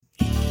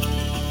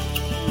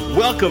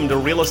Welcome to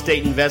Real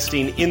Estate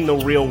Investing in the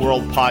Real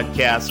World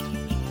podcast.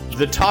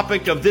 The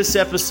topic of this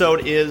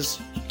episode is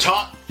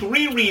top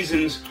 3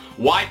 reasons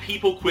why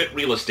people quit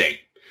real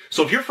estate.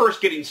 So if you're first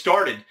getting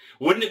started,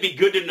 wouldn't it be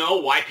good to know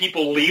why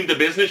people leave the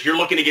business you're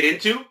looking to get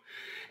into?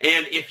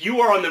 And if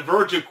you are on the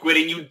verge of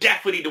quitting, you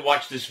definitely need to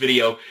watch this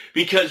video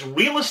because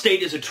real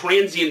estate is a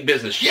transient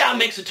business. Yeah, it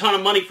makes a ton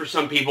of money for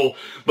some people,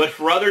 but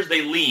for others,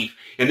 they leave.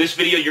 In this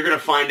video, you're going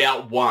to find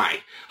out why.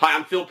 Hi,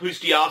 I'm Phil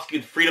Pustiowski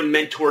with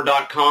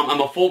FreedomMentor.com.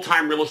 I'm a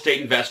full-time real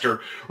estate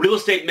investor, real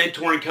estate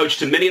mentoring coach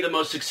to many of the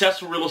most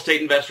successful real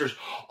estate investors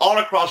all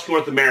across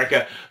North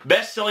America,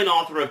 best-selling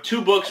author of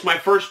 2 books. My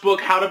first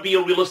book, How to Be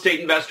a Real Estate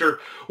Investor,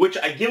 which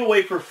I give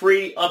away for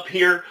free up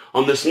here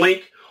on this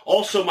link.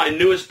 Also, my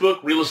newest book,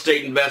 Real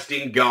Estate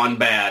Investing Gone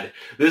Bad.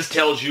 This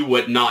tells you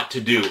what not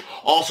to do.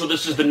 Also,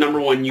 this is the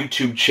 #1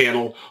 YouTube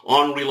channel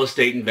on real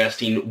estate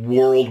investing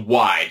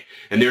worldwide.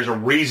 And there's a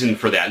reason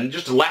for that. In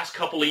just the last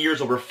couple of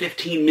years, over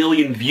 15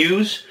 million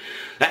views.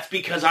 That's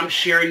because I'm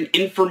sharing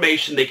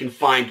information they can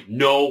find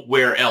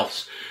nowhere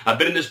else. I've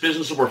been in this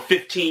business over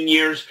 15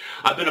 years.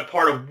 I've been a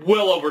part of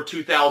well over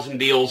 2,000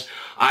 deals.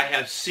 I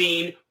have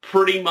seen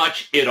pretty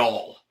much it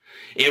all.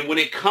 And when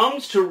it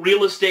comes to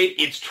real estate,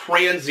 it's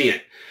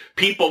transient.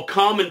 People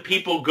come and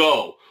people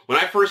go. When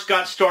I first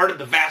got started,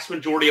 the vast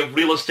majority of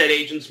real estate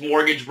agents,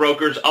 mortgage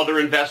brokers, other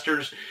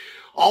investors,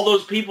 all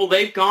those people,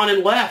 they've gone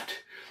and left.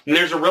 And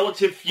there's a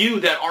relative few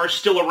that are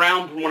still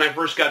around from when I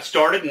first got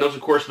started, and those,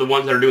 of course, are the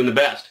ones that are doing the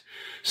best.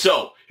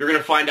 So you're going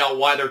to find out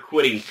why they're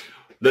quitting.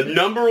 The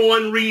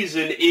 #1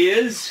 reason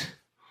is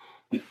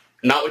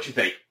not what you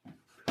think.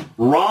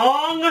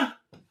 Wrong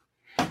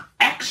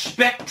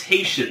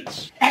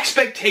expectations.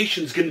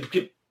 Expectations can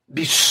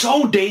be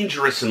so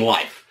dangerous in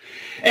life.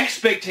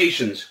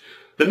 Expectations.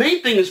 The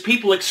main thing is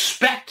people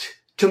expect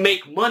to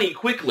make money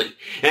quickly.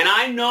 And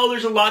I know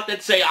there's a lot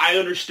that say, I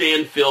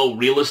understand, Phil,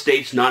 real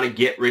estate's not a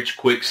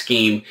get-rich-quick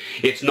scheme.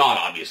 It's not,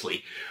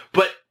 obviously.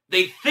 But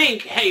they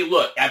think, hey,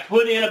 look, I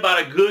put in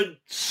about a good,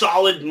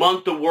 solid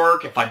month of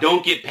work. If I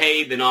don't get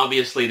paid, then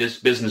obviously this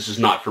business is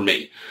not for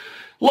me.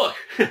 Look,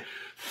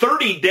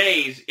 30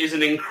 days is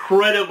an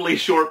incredibly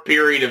short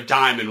period of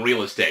time in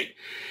real estate.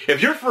 If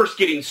you're first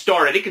getting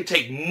started, it can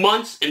take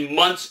months and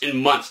months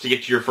and months to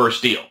get to your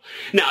first deal.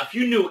 Now, if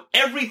you knew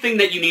everything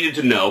that you needed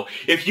to know,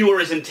 if you were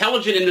as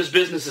intelligent in this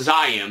business as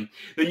I am,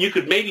 then you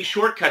could maybe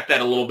shortcut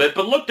that a little bit.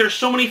 But look, there's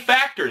so many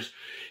factors.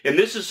 And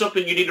this is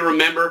something you need to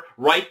remember.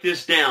 Write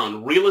this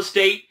down. Real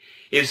estate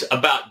is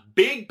about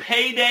big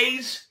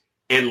paydays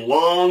and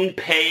long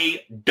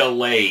pay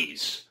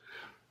delays.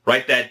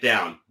 Write that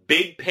down.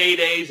 Big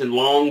paydays and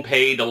long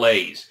pay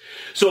delays.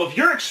 So if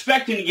you're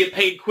expecting to get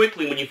paid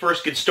quickly when you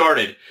first get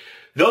started,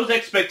 those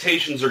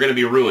expectations are going to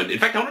be ruined. In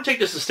fact, I want to take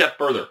this a step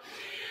further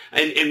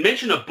and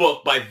mention a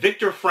book by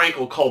Viktor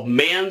Frankl called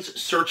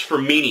Man's Search for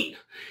Meaning.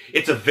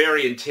 It's a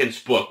very intense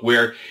book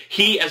where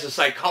he, as a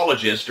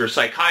psychologist or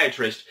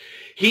psychiatrist,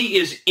 he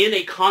is in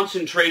a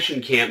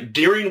concentration camp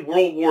during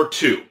World War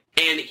II,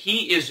 and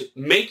he is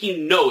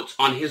making notes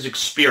on his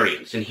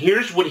experience. And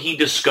here's what he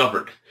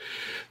discovered.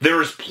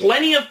 There's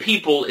plenty of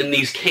people in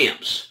these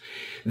camps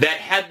that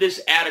had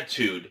this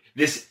attitude,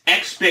 this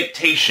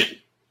expectation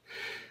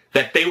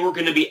that they were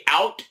going to be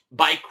out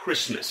by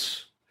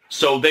Christmas.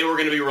 So they were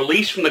going to be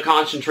released from the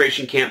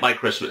concentration camp by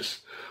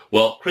Christmas.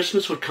 Well,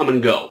 Christmas would come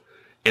and go,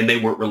 and they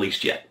weren't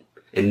released yet.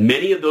 And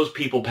many of those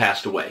people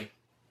passed away.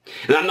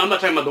 And I'm not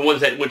talking about the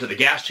ones that went to the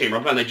gas chamber.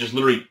 I'm talking about they just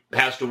literally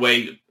passed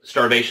away,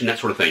 starvation, that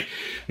sort of thing.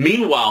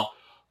 Meanwhile,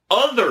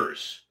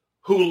 others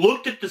who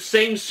looked at the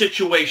same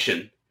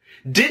situation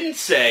didn't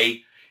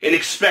say and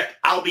expect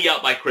I'll be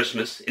out by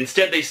Christmas.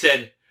 Instead, they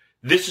said,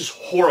 this is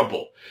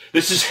horrible.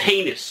 This is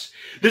heinous.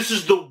 This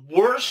is the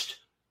worst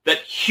that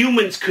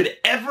humans could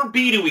ever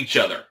be to each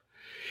other.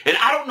 And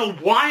I don't know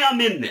why I'm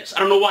in this. I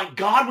don't know why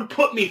God would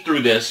put me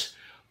through this,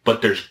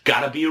 but there's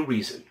got to be a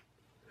reason.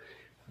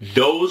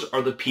 Those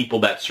are the people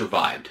that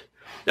survived.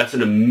 That's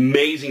an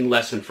amazing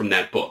lesson from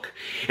that book.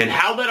 And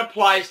how that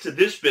applies to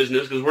this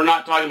business, because we're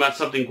not talking about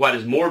something quite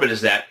as morbid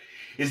as that,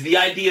 is the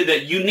idea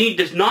that you need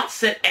to not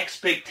set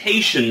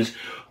expectations,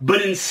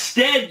 but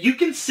instead you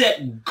can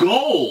set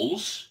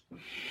goals.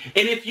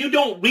 And if you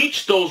don't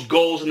reach those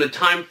goals in the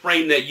time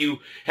frame that you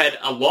had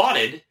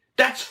allotted,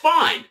 that's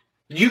fine.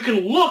 You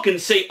can look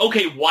and say,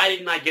 okay, why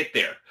didn't I get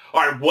there?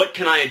 All right, what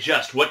can I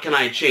adjust? What can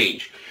I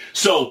change?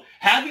 So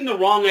having the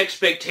wrong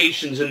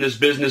expectations in this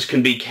business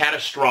can be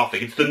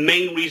catastrophic. It's the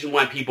main reason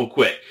why people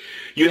quit.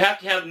 You have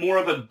to have more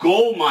of a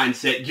goal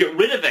mindset, get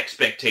rid of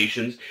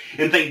expectations,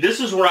 and think this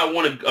is where I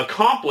want to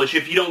accomplish.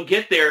 If you don't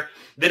get there,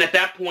 then at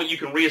that point you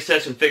can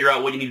reassess and figure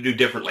out what you need to do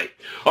differently.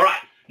 All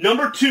right,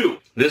 #2.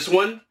 This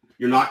one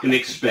you're not going to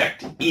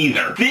expect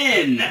either.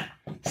 Thin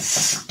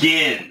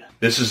skin.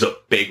 This is a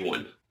big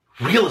one.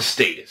 Real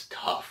estate is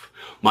tough.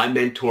 My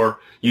mentor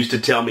used to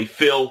tell me,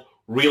 Phil,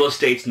 real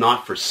estate's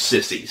not for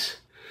sissies.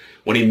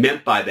 What he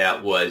meant by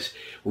that was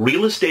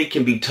real estate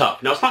can be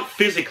tough. Now, it's not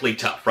physically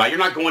tough, right? You're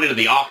not going into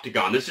the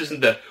octagon. This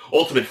isn't the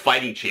Ultimate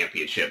Fighting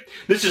Championship.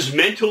 This is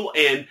mental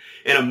and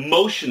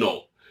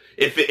emotional.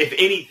 if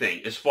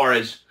anything, as far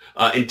as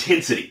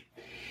intensity.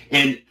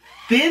 And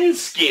thin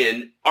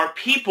skin are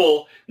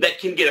people that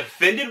can get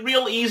offended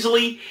real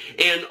easily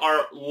and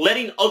are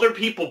letting other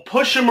people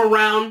push them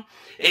around,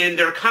 and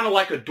they're kind of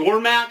like a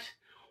doormat.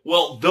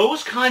 Well,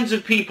 those kinds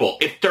of people,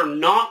 if they're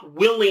not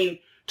willing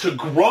to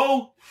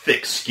grow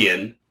thick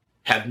skin,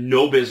 have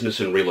no business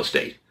in real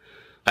estate.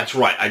 That's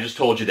right. I just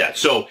told you that.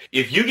 So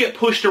if you get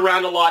pushed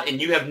around a lot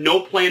and you have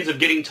no plans of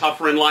getting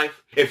tougher in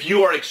life, if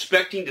you are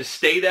expecting to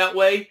stay that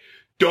way,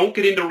 don't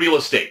get into real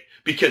estate,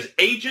 because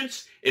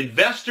agents,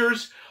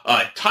 investors,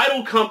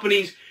 title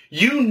companies,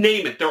 you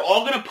name it, they're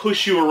all going to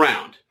push you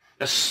around,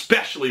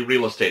 especially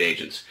real estate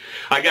agents.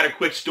 I got a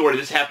quick story.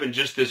 This happened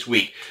just this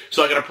week.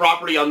 So I got a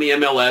property on the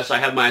MLS. I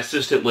have my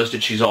assistant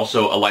listed. She's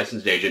also a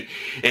licensed agent.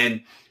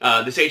 And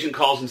this agent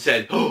calls and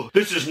said, "Oh,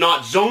 this is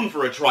not zoned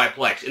for a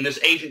triplex." And this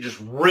agent just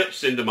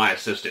rips into my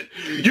assistant.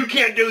 "You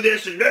can't do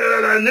this, and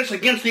this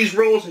against these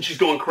rules." And she's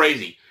going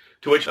crazy.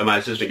 To which my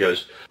assistant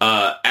goes,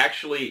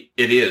 "Actually,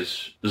 it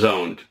is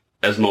zoned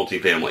as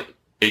multifamily.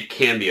 It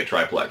can be a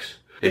triplex."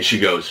 And she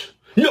goes,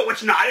 "No,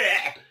 it's not."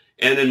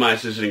 And then my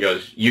assistant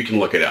goes, "You can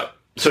look it up."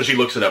 So she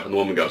looks it up, and the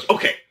woman goes,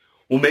 "Okay,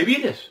 well, maybe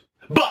it is.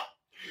 But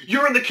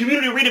you're in the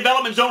community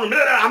redevelopment zone.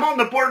 I'm on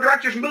the board of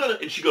directors."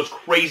 And she goes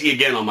crazy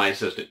again on my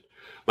assistant.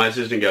 My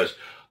assistant goes,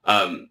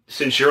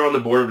 "Since you're on the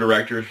board of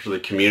directors for the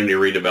community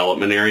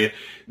redevelopment area,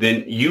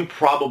 then you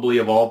probably,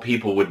 of all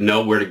people, would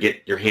know where to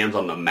get your hands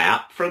on the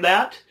map for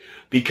that,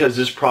 because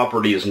this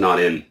property is not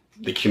in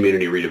the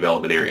community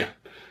redevelopment area.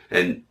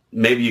 And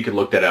maybe you could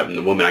look that up." And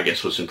the woman, I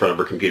guess, was in front of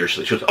her computer.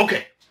 So she was,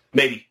 "Okay,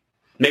 maybe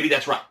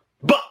that's right."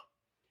 But,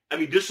 I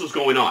mean, this was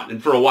going on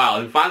and for a while.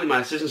 And finally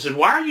my assistant said,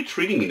 "Why are you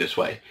treating me this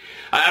way?"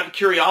 Out of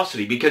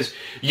curiosity, because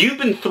you've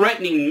been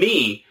threatening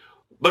me,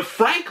 but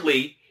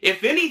frankly,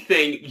 if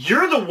anything,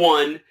 you're the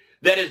one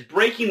that is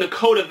breaking the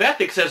code of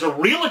ethics as a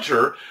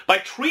realtor by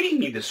treating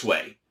me this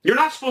way. You're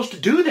not supposed to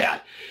do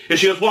that. And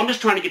she goes, "Well, I'm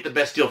just trying to get the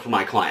best deal for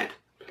my client.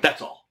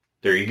 That's all."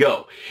 There you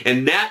go.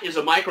 And that is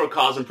a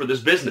microcosm for this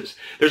business.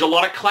 There's a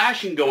lot of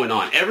clashing going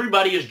on.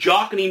 Everybody is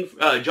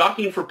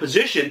jockeying for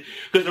position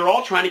because they're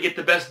all trying to get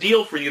the best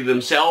deal for you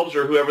themselves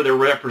or whoever they're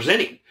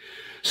representing.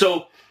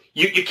 So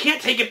you can't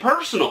take it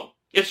personal.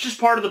 It's just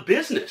part of the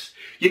business.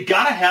 You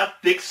got to have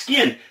thick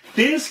skin.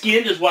 Thin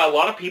skin is why a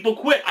lot of people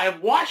quit. I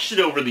have watched it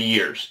over the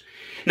years.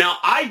 Now,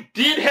 I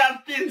did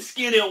have thin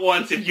skin at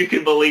once, if you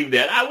can believe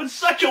that. I was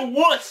such a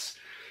wuss.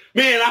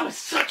 Man, I was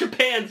such a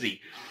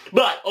pansy.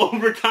 But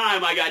over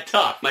time, I got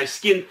tough. My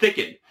skin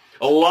thickened.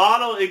 A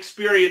lot of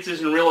experiences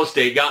in real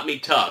estate got me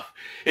tough.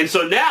 And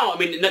so now, I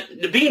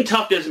mean, being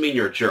tough doesn't mean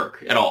you're a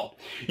jerk at all.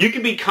 You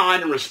can be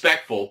kind and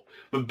respectful,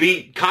 but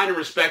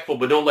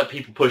don't let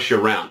people push you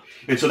around.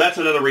 And so that's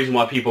another reason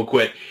why people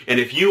quit. And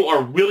if you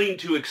are willing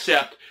to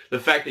accept the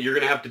fact that you're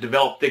going to have to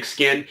develop thick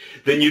skin,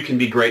 then you can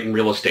be great in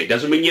real estate.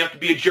 Doesn't mean you have to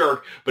be a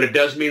jerk, but it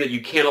does mean that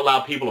you can't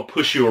allow people to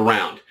push you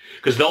around.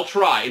 Because they'll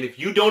try, and if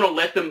you don't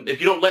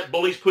let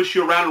bullies push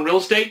you around in real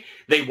estate,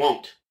 they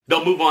won't.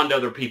 They'll move on to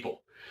other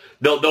people.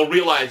 They'll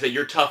realize that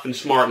you're tough and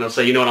smart, and they'll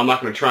say, "You know what, I'm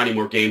not going to try any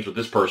more games with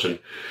this person,"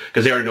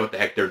 because they already know what the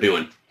heck they're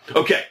doing.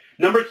 Okay,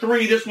 number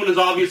 3, this one is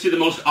obviously the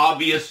most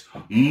obvious: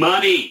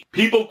 money.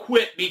 People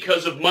quit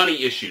because of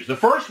money issues. The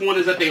first one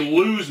is that they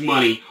lose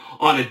money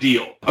on a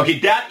deal. Okay,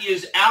 that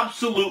is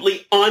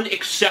absolutely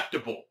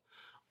unacceptable.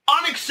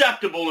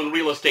 Unacceptable in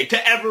real estate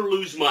to ever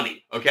lose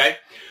money, okay?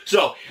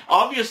 So,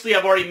 obviously,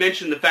 I've already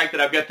mentioned the fact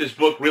that I've got this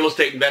book, Real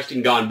Estate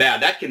Investing Gone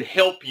Bad. That can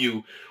help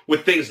you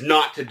with things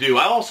not to do.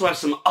 I also have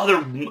some other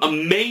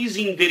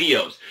amazing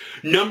videos.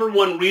 Number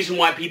 1 reason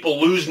why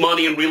people lose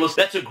money in real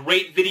estate. That's a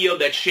great video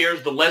that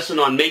shares the lesson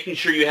on making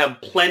sure you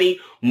have plenty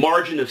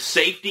margin of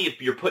safety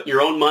if you're putting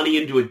your own money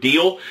into a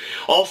deal.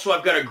 Also,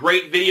 I've got a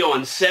great video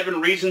on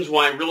 7 reasons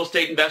why real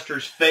estate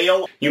investors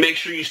fail. You make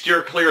sure you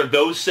steer clear of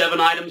those 7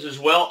 items as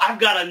well. I've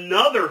got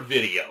another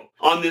video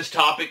on this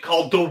topic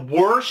called The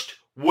Worst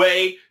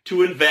Way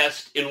to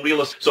Invest in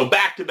Real Estate. So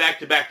back to back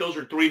to back, those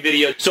are 3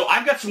 videos. So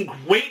I've got some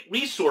great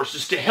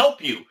resources to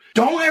help you.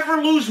 Don't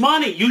ever lose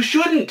money. You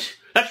shouldn't.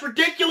 That's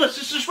ridiculous.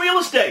 This is real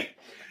estate.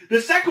 The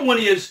second one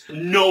is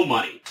no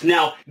money.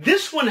 Now,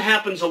 this one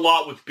happens a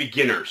lot with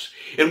beginners.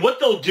 And what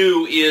they'll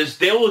do is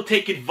they'll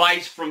take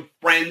advice from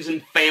friends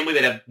and family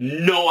that have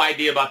no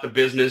idea about the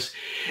business,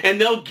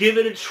 and they'll give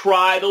it a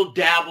try. They'll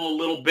dabble a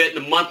little bit,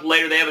 and a month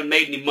later they haven't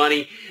made any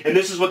money. And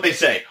this is what they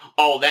say: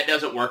 "Oh, that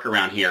doesn't work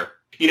around here.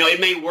 You know, it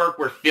may work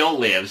where Phil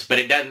lives, but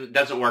it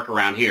doesn't work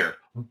around here."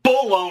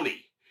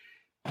 Baloney.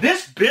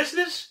 This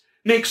business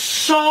makes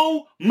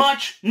so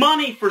much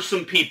money for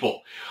some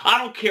people. I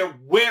don't care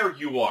where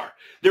you are.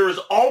 There is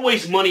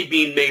always money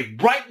being made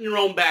right in your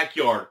own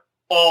backyard.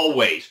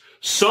 Always.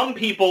 Some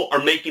people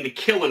are making a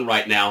killing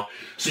right now,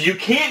 so you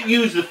can't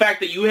use the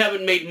fact that you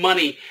haven't made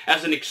money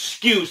as an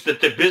excuse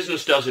that the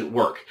business doesn't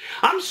work.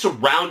 I'm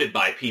surrounded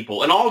by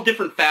people in all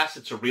different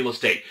facets of real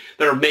estate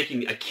that are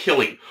making a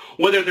killing.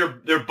 Whether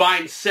they're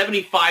buying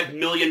 $75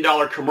 million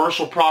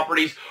commercial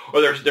properties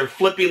or they're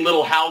flipping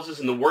little houses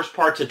in the worst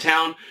parts of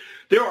town,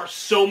 There are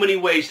so many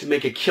ways to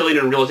make a killing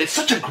in real estate. It's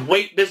such a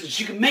great business.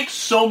 You can make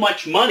so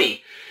much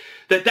money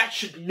that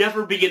should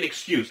never be an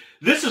excuse.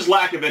 This is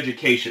lack of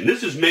education.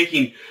 This is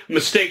making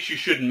mistakes you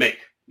shouldn't make.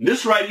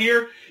 This right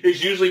here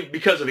is usually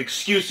because of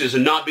excuses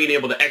and not being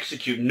able to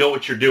execute and know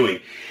what you're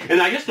doing.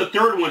 And I guess the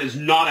third one is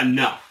not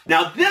enough.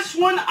 Now this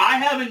one, I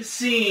haven't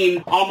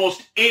seen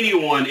almost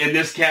anyone in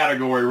this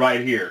category right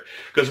here.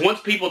 Because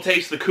once people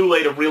taste the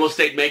Kool-Aid of real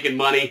estate making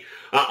money,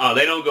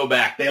 they don't go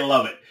back. They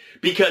love it.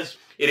 Because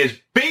it is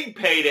big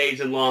paydays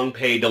and long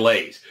pay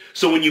delays.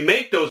 So when you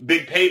make those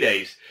big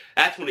paydays,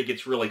 that's when it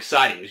gets really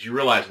exciting, as you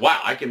realize, wow,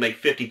 I can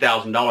make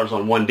 $50,000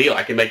 on one deal.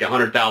 I can make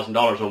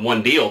 $100,000 on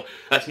one deal.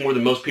 That's more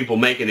than most people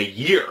make in a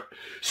year.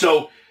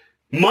 So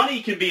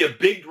money can be a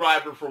big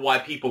driver for why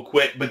people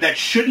quit, but that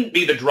shouldn't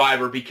be the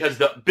driver because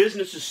the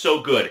business is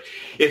so good.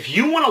 If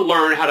you want to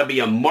learn how to be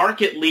a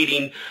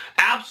market-leading,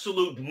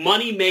 absolute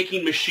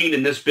money-making machine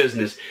in this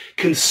business,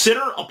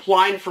 consider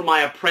applying for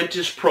my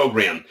apprentice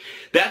program.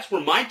 That's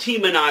where my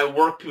team and I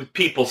work with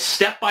people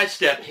step by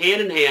step,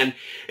 hand in hand,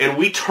 and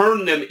we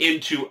turn them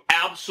into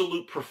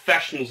absolute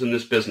professionals in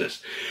this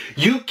business.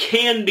 You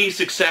can be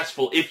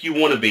successful if you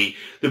want to be.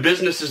 The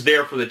business is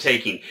there for the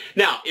taking.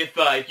 Now, if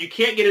you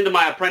can't get into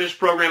my apprentice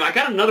program, I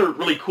got another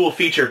really cool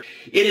feature.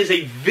 It is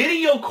a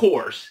video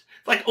course.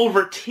 It's like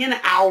over 10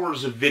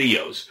 hours of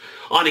videos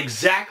on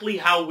exactly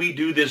how we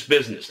do this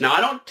business. Now, I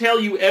don't tell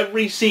you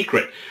every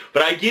secret,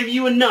 but I give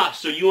you enough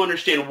so you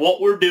understand what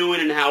we're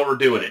doing and how we're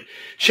doing it.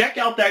 Check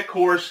out that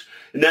course,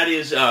 and that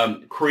is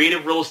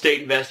Creative Real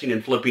Estate Investing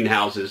and Flipping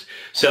Houses.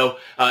 So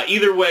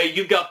either way,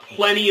 you've got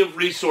plenty of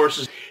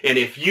resources. And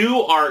if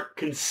you are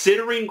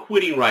considering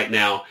quitting right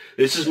now,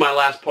 this is my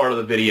last part of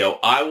the video.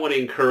 I want to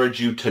encourage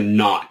you to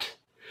not.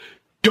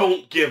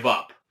 Don't give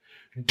up.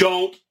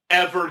 Don't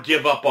ever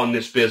give up on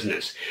this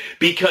business,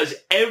 because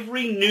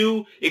every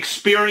new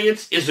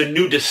experience is a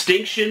new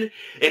distinction,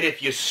 and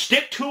if you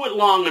stick to it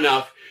long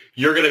enough,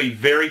 you're going to be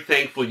very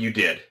thankful you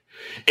did.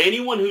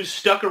 Anyone who's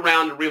stuck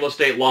around real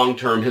estate long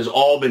term has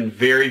all been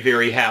very,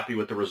 very happy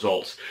with the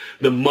results.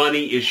 The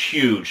money is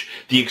huge.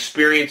 The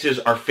experiences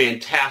are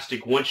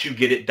fantastic once you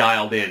get it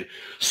dialed in.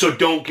 So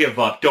don't give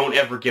up. Don't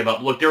ever give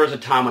up. Look, there was a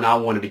time when I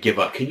wanted to give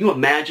up. Can you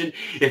imagine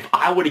if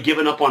I would have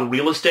given up on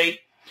real estate?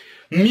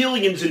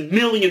 Millions and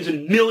millions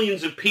and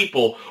millions of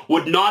people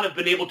would not have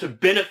been able to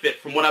benefit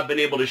from what I've been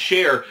able to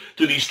share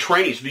through these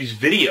trainings, these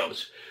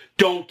videos.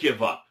 Don't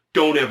give up.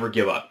 Don't ever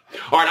give up.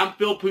 All right, I'm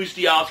Phil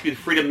Pustiowski with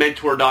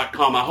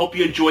FreedomMentor.com. I hope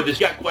you enjoyed this.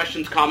 If you got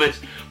questions, comments,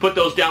 put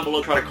those down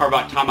below. Try to carve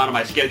out time out of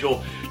my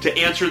schedule to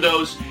answer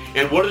those.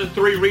 And what are the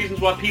 3 reasons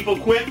why people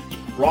quit?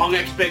 Wrong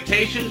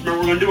expectations. Remember what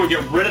we're going to do? We're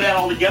going to get rid of that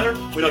altogether.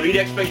 We don't need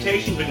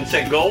expectations. We can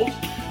set goals.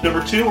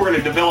 Number 2, we're going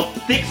to develop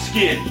thick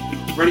skin.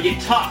 We're going to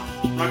get tough.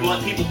 We're not going to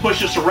let people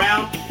push us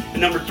around. And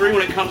number 3,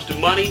 when it comes to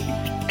money,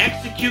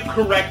 execute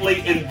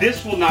correctly, and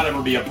this will not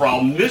ever be a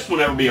problem. This will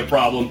never be a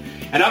problem.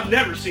 And I've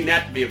never seen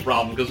that to be a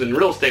problem, because in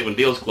real estate, when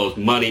deals close,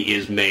 money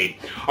is made.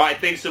 All right,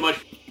 thanks so much.